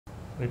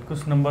Right,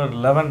 question number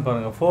 11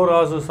 paranga. 4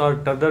 horses are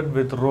tethered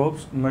with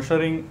ropes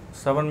measuring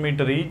 7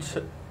 meter each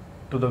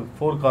to the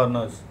four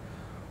corners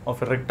of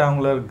a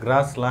rectangular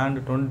grassland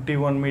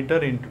 21 meter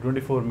into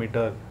 24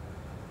 meter.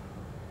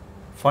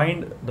 Find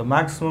the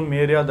maximum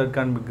area that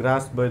can be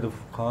grasped by the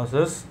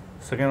horses.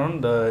 Second one,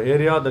 the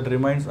area that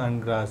remains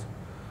ungrasped.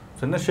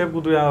 So என்ன shape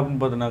கொடுத்துருக்காங்க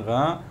அப்படின்னு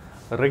பார்த்தீங்கன்னாக்கா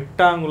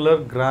rectangular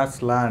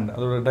grassland,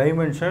 அதோட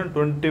dimension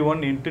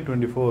 21 into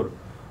 24.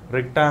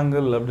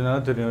 Rectangle அப்படின்னா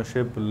தெரியும்,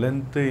 shape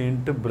length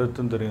into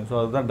பிரெத்துன்னு தெரியும். So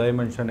அதுதான்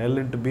dimension. L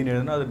into பின்னு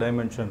எழுதுனா அது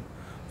dimension.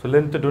 So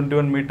length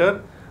 21 metre,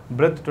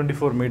 breadth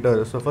 24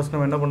 metre. So first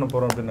நம்ம என்ன பண்ண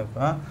போகிறோம்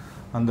அப்படின்னாக்கா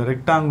அந்த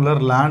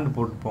ரெக்டாங்குலர் லேண்ட்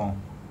போட்டுப்போம்.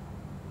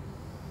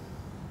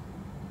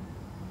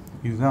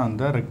 இதுதான்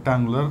அந்த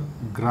ரெக்டாங்குலர்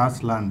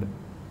கிராஸ் லேண்டு.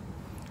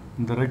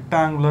 இந்த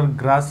ரெக்டாங்குலர்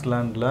கிராஸ்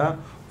லேண்டில்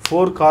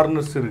 4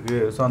 கார்னர்ஸ்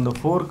இருக்குது. ஸோ அந்த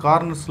 4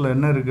 கார்னர்ஸில்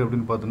என்ன இருக்குது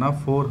அப்படின்னு பார்த்தோன்னா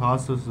 4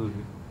 ஹார்ஸஸ்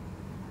இருக்குது.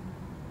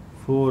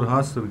 4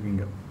 ஹார்ஸ்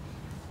இருக்குங்க.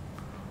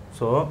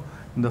 ஸோ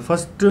இந்த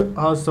ஃபஸ்ட்டு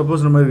ஹார்ஸ்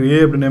சப்போஸ் நம்ம ஏ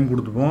அப்படி நேம்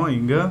கொடுத்துப்போம்.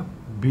 இங்கே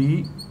பி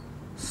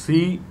சி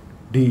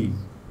டி.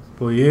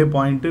 இப்போது ஏ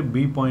point,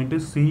 B point,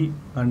 C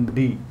and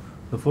D,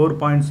 இந்த 4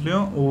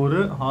 பாயிண்ட்ஸ்லேயும்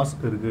ஒவ்வொரு ஹார்ஸ்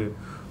இருக்குது.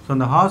 ஸோ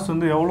அந்த ஹார்ஸ்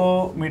வந்து எவ்வளோ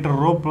மீட்டர்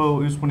ரோப்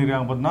யூஸ்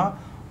பண்ணியிருக்காங்க பார்த்தீங்கன்னா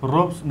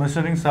ropes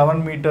measuring 7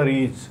 metre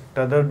each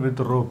tethered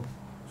with rope.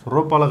 So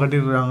ரோப்பால்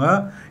கட்டியிருக்காங்க.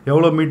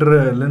 எவ்வளோ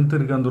மீட்டரு லென்த்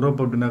இருக்குது அந்த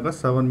ரோப் அப்படின்னாக்கா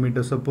 7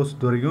 மீட்டர். சப்போஸ்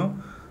இது வரைக்கும்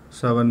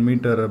 7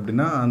 மீட்டர்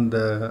அப்படின்னா அந்த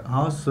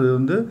ஹார்ஸ்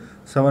வந்து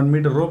 7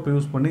 மீட்டர் ரோப்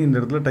யூஸ் பண்ணி இந்த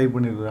இடத்துல டைப்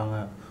பண்ணியிருக்காங்க.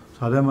 ஸோ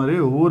அதே மாதிரி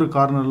ஒவ்வொரு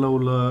கார்னரில்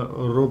உள்ள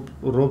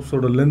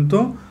ரோப்ஸோட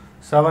லென்த்தும்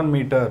 7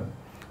 மீட்டர்.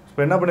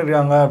 இப்போ என்ன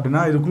பண்ணியிருக்காங்க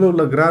அப்படின்னா இதுக்குள்ளே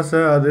உள்ள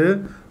கிராஸை அது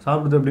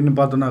சாப்பிடுது அப்படின்னு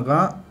பார்த்தோன்னாக்கா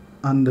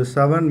அந்த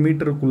 7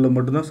 மீட்டருக்குள்ளே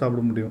மட்டும்தான்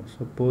சாப்பிட முடியும்.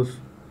 சப்போஸ்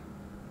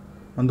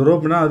அந்த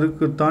ரோப்னா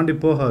அதுக்கு தாண்டி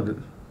போகாது.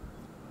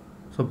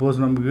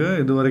 சப்போஸ் நமக்கு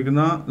இது வரைக்கும்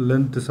தான்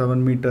லென்த்து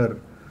 7 மீட்டர்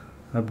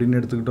அப்படின்னு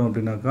எடுத்துக்கிட்டோம்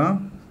அப்படின்னாக்கா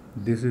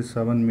திஸ் இஸ்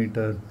 7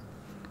 மீட்டர்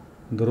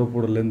இந்த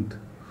ரோப்போட லென்த்.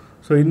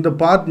 ஸோ இந்த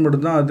பார்ட்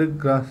மட்டும்தான் அது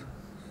கிராஸ்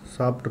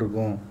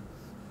சாப்பிட்ருக்கோம்.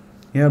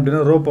 ஏன் அப்படின்னா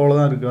ரோப்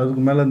அவ்வளோதான் இருக்குது,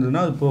 அதுக்கு மேலே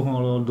இருந்ததுன்னா அது போகும்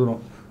அவ்வளோ தூரம்.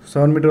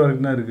 7 மீட்டர்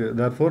வரைக்கும் தான் இருக்குது,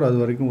 தேர்ஃபோர் அது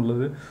வரைக்கும்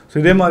உள்ளது. ஸோ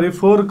இதே மாதிரி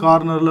 4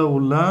 கார்னரில்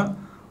உள்ள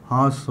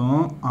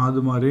ஹார்ஸும்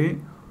அது மாதிரி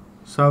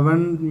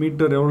 7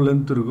 மீட்டர் எவ்வளோ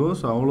லென்த் இருக்கோ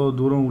ஸோ அவ்வளோ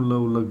தூரம்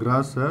உள்ள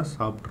கிராஸை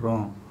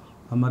சாப்பிட்றோம்.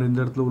 அது மாதிரி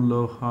இந்த இடத்துல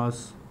உள்ள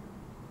ஹார்ஸ்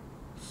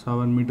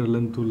 7 மீட்டர்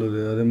லென்த்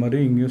உள்ளது, அதே மாதிரி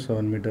இங்கேயும்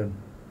 7 மீட்டர்.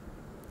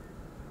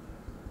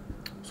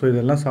 ஸோ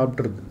இதெல்லாம்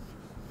சாப்பிட்றது.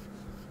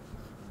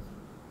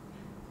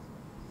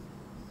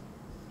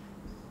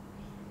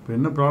 இப்போ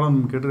என்ன ப்ராப்ளம்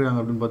கேட்டிருக்காங்க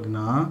அப்படின்னு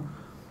பார்த்தீங்கன்னா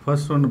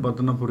ஃபர்ஸ்ட் ஒன்று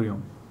பார்த்தோன்னா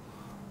புரியும்.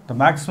 The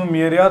maximum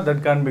area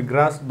that can be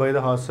crossed by the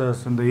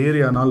horses. இந்த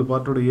ஏரியா 4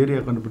 பார்ட்டோட ஏரியா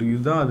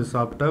கண்டுபிடிக்கிறது தான் அது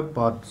சாப்பிட்ட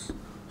பார்ட்ஸ்.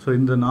 ஸோ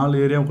இந்த 4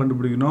 ஏரியாவும்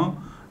கண்டுபிடிக்கணும்.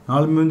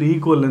 4மே வந்து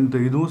ஈக்குவல்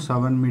லென்த்து. இதுவும்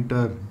 7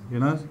 மீட்டர்,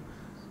 ஏன்னா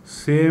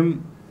சேம்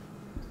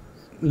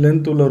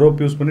லென்த் உள்ள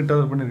ரோப் யூஸ் பண்ணி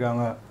டெதர்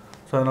பண்ணியிருக்காங்க.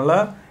 ஸோ அதனால்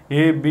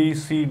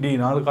ஏபிசிடி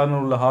 4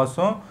 கார்னர் உள்ள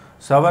ஹார்ஸும்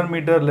 7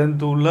 மீட்டர்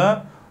லென்த் உள்ள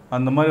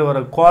அந்த மாதிரி வர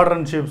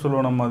குவாட்ரன் ஷேப்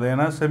சொல்லுவோம் நம்ம அது.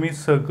 ஏன்னா செமி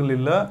சர்க்கிள்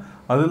இல்லை,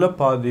 அதில்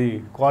பாதி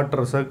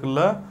குவார்டர்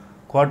சர்க்கிளில்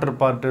குவார்டர்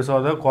பார்ட்டு. ஸோ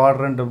அதை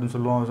குவாட்ரண்ட் அப்படின்னு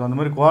சொல்லுவோம். ஸோ அந்த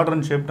மாதிரி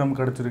குவாட்ரன் ஷேப்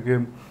நமக்கு கிடச்சிருக்கு.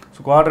 ஸோ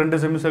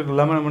குவாட்ரண்ட்டு செமி சர்க்கிள்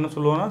எல்லாமே நம்ம என்ன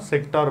சொல்லுவோம்னா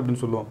செக்டார்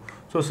அப்படின்னு சொல்லுவோம்.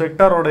 ஸோ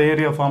செக்டாரோட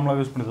ஏரியா ஃபார்முலா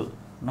யூஸ் பண்ணி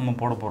நம்ம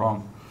போட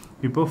போகிறோம்.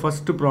 இப்போ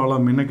ஃபஸ்ட்டு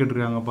ப்ராப்ளம் என்ன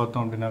கேட்டிருக்காங்க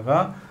பார்த்தோம் அப்படின்னாக்கா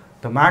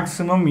the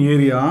maximum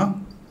area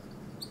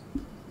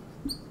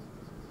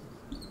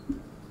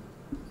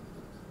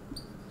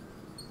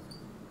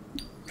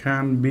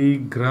can be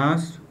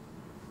grasped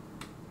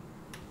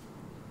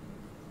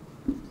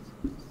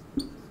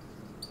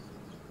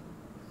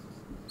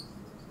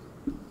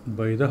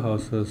by the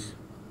horses.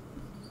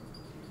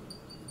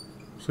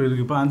 So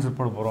இதுக்கு இப்போ ஆன்சர்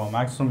போட போகிறோம்.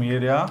 Maximum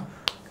area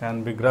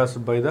can be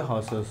crossed by the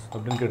horses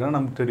அப்படின்னு கேட்டால்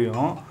நமக்கு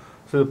தெரியும்.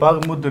 ஸோ இது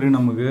பார்க்கும்போது தெரியும்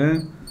நமக்கு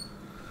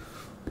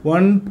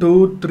 1 2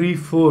 3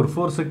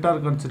 4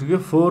 செக்டார்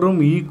கிடச்சிருக்கு.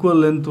 4ம்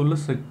ஈக்குவல் லென்த் உள்ள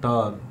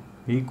செக்டார்,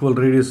 ஈக்குவல்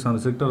ரேடியஸ். அந்த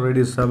செக்டார்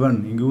ரேடியஸ் 7,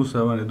 இங்கேயும்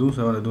 7, இதுவும்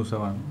 7, இதுவும்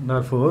 7.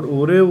 தேர்ஃபோர்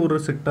ஒரே ஒரு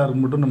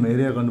செக்டாருக்கு மட்டும் நம்ம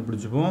ஏரியா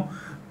கண்டுபிடிச்சிப்போம்.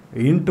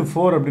 இன்ட்டு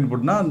 4 அப்படின்னு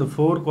போட்டோம்னா அந்த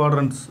 4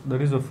 குவாட்ரண்ட்ஸ்,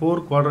 தட் இஸ் 4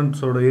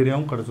 குவாட்ரண்ட்ஸோட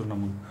ஏரியாவும் கிடச்சிடும்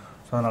நமக்கு.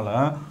 ஸோ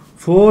அதனால்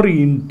 4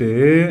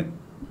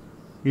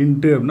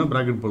 இன்ட்டு அப்படின்னா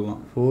ப்ராக்கெட்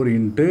போடலாம். 4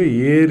 இன்ட்டு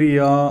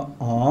ஏரியா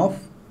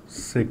ஆஃப்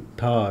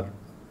செக்டார்.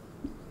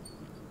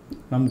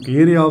 நமக்கு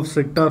ஏரியா ஆஃப்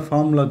செக்டார்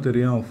ஃபார்முலா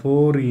தெரியும்.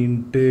 4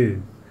 into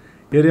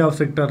area of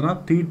செக்டார்னா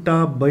theta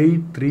by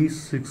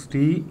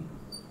 360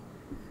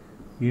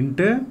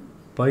 into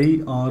pi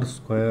R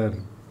square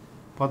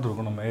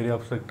பார்த்துருக்கோம் நம்ம area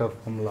of sector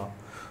formula.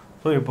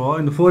 So இப்போது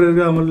இந்த 4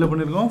 ஏரியா மல்டிப்ளை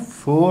பண்ணியிருக்கோம்.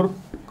 4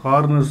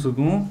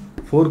 கார்னர்ஸுக்கும்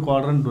 4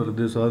 குவாட்ரண்ட்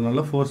வருது. ஸோ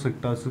அதனால 4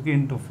 செக்டார்ஸுக்கு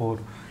இன்ட்டு 4.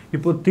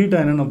 இப்போது தீட்டா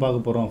என்னென்ன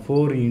பார்க்க போகிறோம்.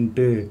 4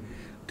 இன்ட்டு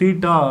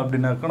தீட்டா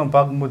அப்படின்னாக்கா நம்ம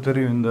பார்க்கும்போது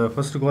தெரியும். இந்த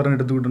ஃபஸ்ட்டு குவாட்ரண்ட்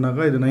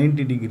எடுத்துக்கிட்டோம்னாக்கா இது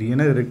 90 டிகிரி,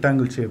 ஏன்னா இது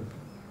ரெக்டாங்கிள் ஷேப்.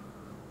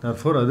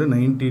 தேர்ஃபோர் அது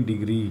 90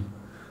 degree.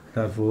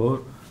 Therefore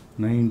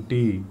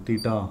 90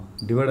 theta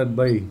divided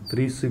by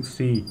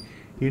 360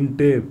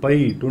 into pi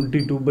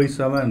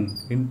 22/7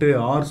 into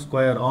r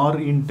square, r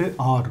into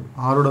r,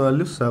 r oda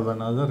value 7,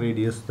 that's the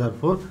radius.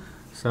 Therefore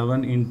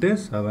 7 into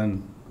 7.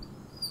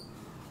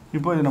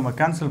 இப்போ இதை நம்ம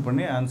கேன்சல்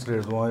பண்ணி ஆன்சர்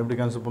எழுதுவோம். எப்படி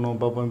கேன்சல்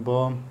பண்ணுவோம் பார்ப்போம்.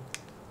 இப்போது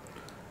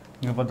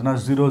இங்கே பார்த்தோன்னா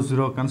 0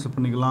 0 கேன்சல்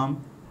பண்ணிக்கலாம்.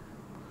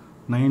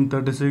 9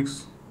 36,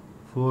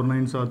 4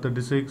 9s are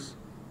 36.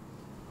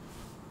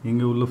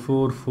 இங்கே உள்ள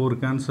 4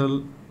 கேன்சல்.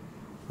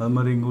 அது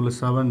மாதிரி இங்கே உள்ள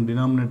 7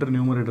 denominator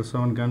numerator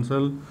 7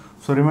 cancel.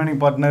 So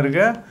remaining partner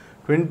இருக்க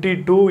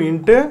 22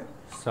 into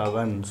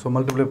 7. ஸோ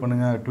மல்டிப்ளை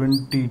பண்ணுங்கள்.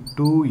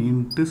 22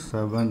 into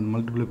 7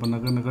 மல்டிப்ளை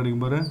பண்ணாக்க என்ன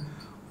கிடைக்கும் பாரு.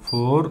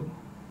 4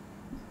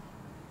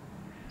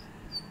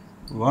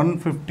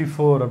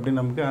 154 அப்படின்னு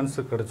நமக்கு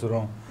ஆன்சர்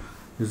கிடச்சிரும்.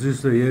 This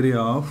is the area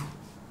of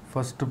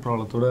first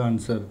ப்ராப்ளத்தோட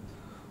answer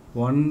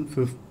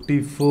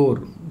 154.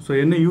 So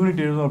என்ன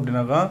யூனிட் எழுதும்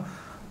அப்படின்னாக்கா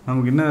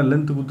நமக்கு என்ன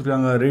லென்த்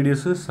கொடுத்துருக்காங்க,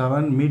 ரேடியஸு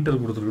 7 மீட்டர்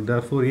கொடுத்துருக்கு.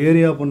 தேர்ஃபோர்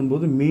ஏரியா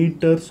பண்ணும்போது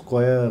மீட்டர்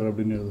ஸ்கொயர்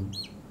அப்படின்னு எழுதும்.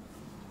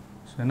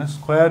 ஸோ என்ன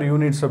ஸ்கொயர்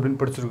யூனிட்ஸ் அப்படின்னு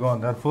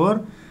படிச்சிருக்கோம். தேர்ஃபோர்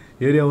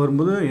ஏரியா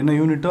வரும்போது என்ன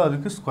யூனிட்டோ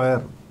அதுக்கு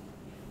square.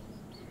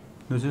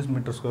 This is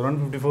metre square.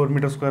 154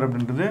 metre square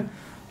அப்படின்றது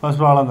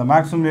ஃபர்ஸ்ட் ப்ராப்ளம். அந்த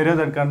maximum area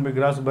that can be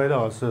crossed by the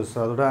horses.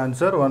 அதோட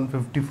ஆன்சர்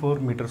 154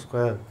 மீட்டர்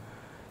ஸ்கொயர்.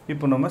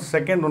 இப்போ நம்ம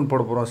செகண்ட் ஒன்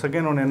போட போகிறோம்.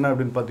 செகண்ட் ஒன் என்ன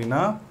அப்படின்னு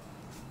பார்த்தீங்கன்னா,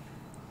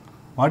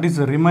 what is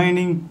the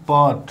remaining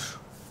part,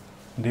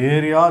 the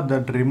area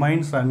that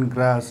remains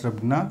அன்கிராஸ்ட்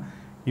அப்படின்னா,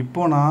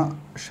 இப்போ நான்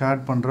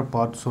ஷேர் பண்ணுற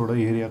பார்ட்ஸோட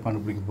ஏரியா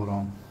கண்டுபிடிக்க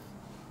போகிறோம்.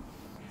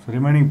 ஸோ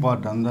ரிமைனிங்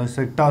பார்ட் அந்த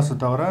செக்டார்ஸை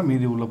தவிர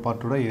மீதி உள்ள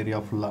பார்ட்டோட ஏரியா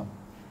ஃபுல்லாக.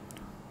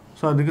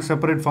 ஸோ அதுக்கு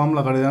செப்பரேட்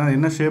ஃபார்மில் கிடையாது,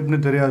 என்ன ஷேப்னு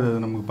தெரியாது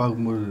அது நமக்கு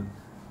பார்க்கும்போது.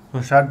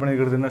 ஸோ ஷேர்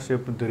பண்ணிக்கிறது என்ன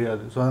ஷேப்னு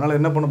தெரியாது. ஸோ அதனால்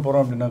என்ன பண்ண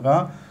போகிறோம் அப்படின்னாக்கா,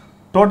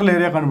 டோட்டல்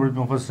ஏரியா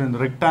கண்டுபிடிப்போம். ஃபஸ்ட்டு இந்த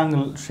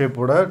rectangle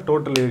ஷேப்போட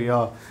total area.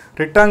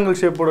 Rectangle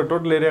ஷேப்போட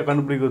total area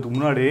கண்டுபிடிக்கிறதுக்கு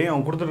முன்னாடி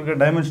அவன் கொடுத்துருக்க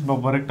டைமென்ஷன்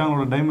பார்ப்போம்.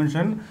 ரெக்டாங்கிளோட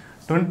dimension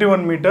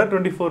 21 metre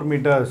 24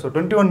 metre. So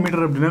 21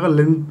 metre அப்படின்னாக்கா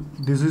length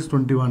this is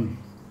 21.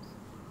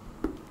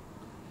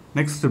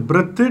 Next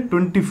breadth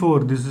 24,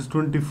 this is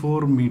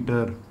 24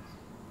 metre.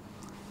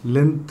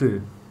 Length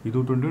இது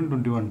 21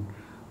 21.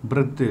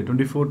 பிரெத்து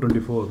 24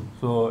 24.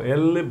 ஸோ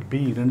LB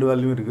ரெண்டு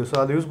வேல்யூ இருக்குது. ஸோ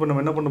அதை யூஸ் பண்ண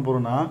நம்ம என்ன பண்ண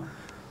போகிறோம்னா,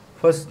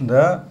 ஃபர்ஸ்ட் இந்த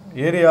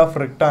ஏரியா ஆஃப்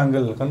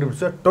ரெக்டாங்கிள்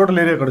கண்டுபிடிச்சா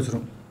டோட்டல் ஏரியா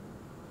கிடச்சிரும்.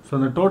 ஸோ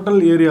அந்த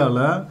டோட்டல்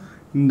ஏரியாவில்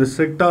இந்த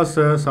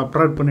செக்டார்ஸை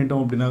சப்ட்ராக்ட்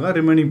பண்ணிட்டோம் அப்படின்னாக்கா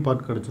ரிமைனிங்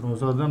பார்ட் கிடச்சிரும்.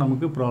 ஸோ அதுதான்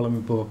நமக்கு ப்ராப்ளம்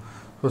இப்போது.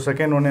 ஸோ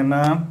செகண்ட் ஒன் என்ன,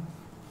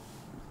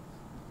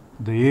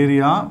 the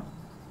area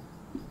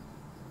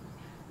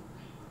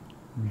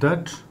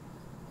that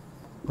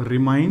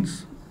remains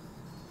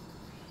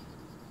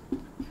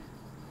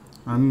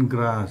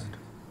ungrasped.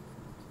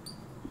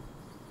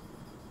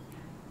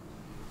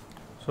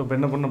 So இப்போ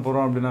என்ன பண்ண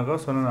போகிறோம் அப்படின்னாக்கா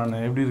சொன்னேன்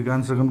நான் எப்படி இதுக்கு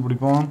ஆன்சர்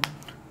கண்டுபிடிப்போம்.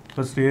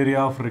 First area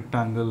of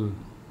rectangle,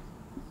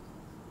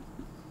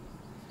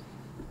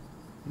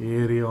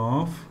 area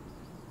of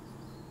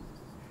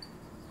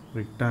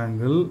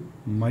rectangle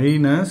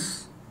minus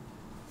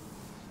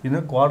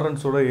இந்த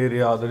குவாட்ரண்ட்ஸோட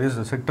area, that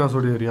is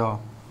செக்டார்ஸோட area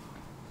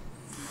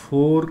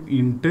 4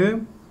 into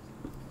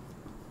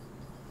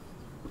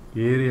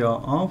area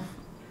of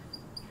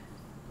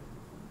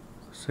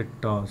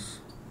sectors.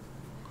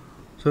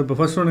 So இப்போ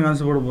ஃபர்ஸ்ட் ஒன்று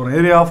ஆன்சர் போட போகிறோம்.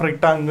 ஏரியா ஆஃப்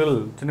ரெக்டாங்கிள்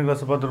சின்ன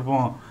கிளாஸ்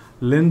பார்த்துருப்போம்.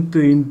 Length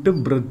into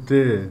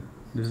breadth,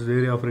 this is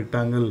area of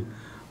rectangle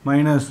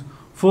minus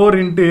 4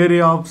 into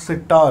area of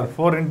sector.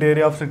 4 into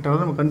area of sector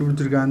தான் நம்ம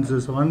கண்டுபிடிச்சிருக்க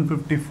answers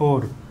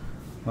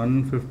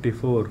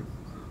 154.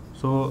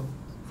 So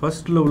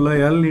ஃபர்ஸ்ட்டில் உள்ள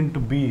L into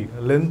B,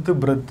 length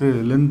breadth,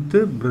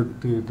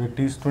 that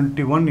is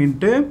 21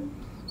 into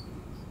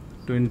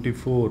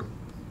 24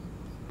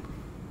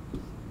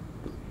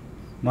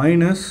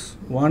 minus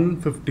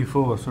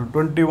 154. So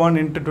 21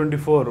 into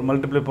 24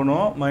 multiply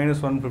பண்ணுவோம்,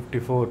 minus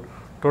 154.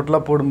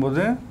 டோட்டலாக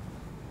போடும்போது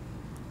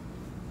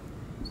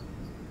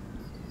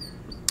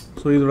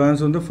so இதோட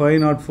answer வந்து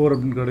 504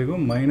 அப்படின்னு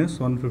கிடைக்கும். மைனஸ்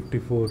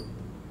 154.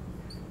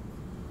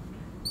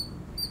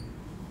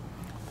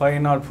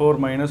 504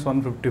 மைனஸ்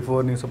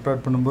 154 நீங்கள்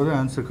சப்ராக்ட் பண்ணும்போது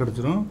ஆன்சர்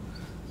கிடச்சிரும்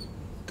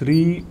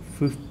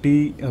 350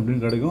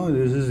 அப்படின்னு கிடைக்கும்.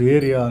 திஸ் இஸ்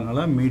ஏரியா,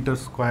 அதனால் மீட்டர்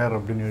ஸ்கொயர்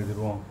அப்படின்னு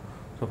எழுதிடுவோம்.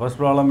 ஸோ ஃபர்ஸ்ட்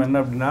ப்ராப்ளம் என்ன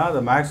அப்படின்னா,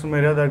 the maximum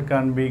area that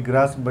can be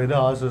crossed by the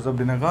horses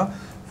அப்படின்னாக்கா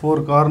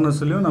 4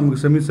 கார்னர்ஸ்லையும் நமக்கு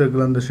செமி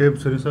சர்க்கிள் அந்த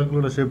ஷேப் செமி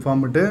சர்க்கிளோட ஷேப்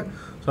ஃபார்மிட்டு.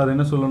 ஸோ அது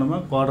என்ன சொல்லணுமா,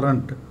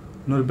 குவாட்ரண்ட்.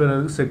 இன்னொரு பேர்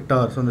இருக்குது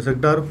செக்டார். ஸோ அந்த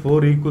செக்டார்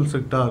 4 ஈக்குவல்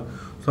செக்டார்.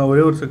 ஸோ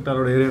ஒரே ஒரு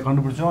செக்டாரோட ஏரியா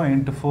கண்டுபிடிச்சோம்,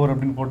 இன்ட்டு 4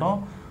 அப்படின்னு போட்டோம்.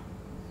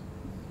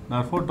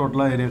 தேர்ஃபோர்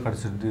டோட்டலாக ஏரியா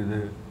கிடச்சிருது. இது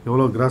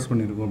எவ்வளோ கிராஸ்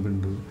பண்ணியிருக்கோம்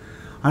அப்படின்றது.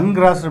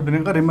 அன்கிராஸ்ட்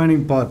அப்படின்னாக்கா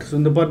ரிமைனிங் பார்ட். ஸோ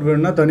இந்த பார்ட்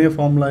வேணும்னா தனியாக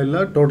ஃபார்முலா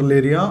இல்லை, total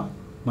area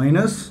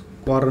minus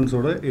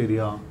குவாட்ரண்ட்ஸோட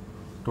area.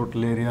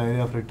 Total area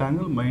of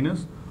rectangle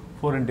minus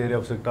 4 into area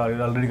of sector.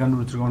 இது ஆல்ரெடி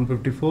கண்டுபிடிச்சிருக்கோம்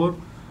 154.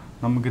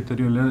 நமக்கு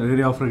தெரியும்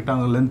area of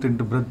rectangle length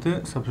into breadth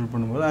substitute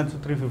பண்ணும்போது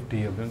ஆன்சர் 350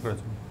 அப்படின்னு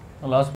கிடச்சிடும். லாஸ்ட்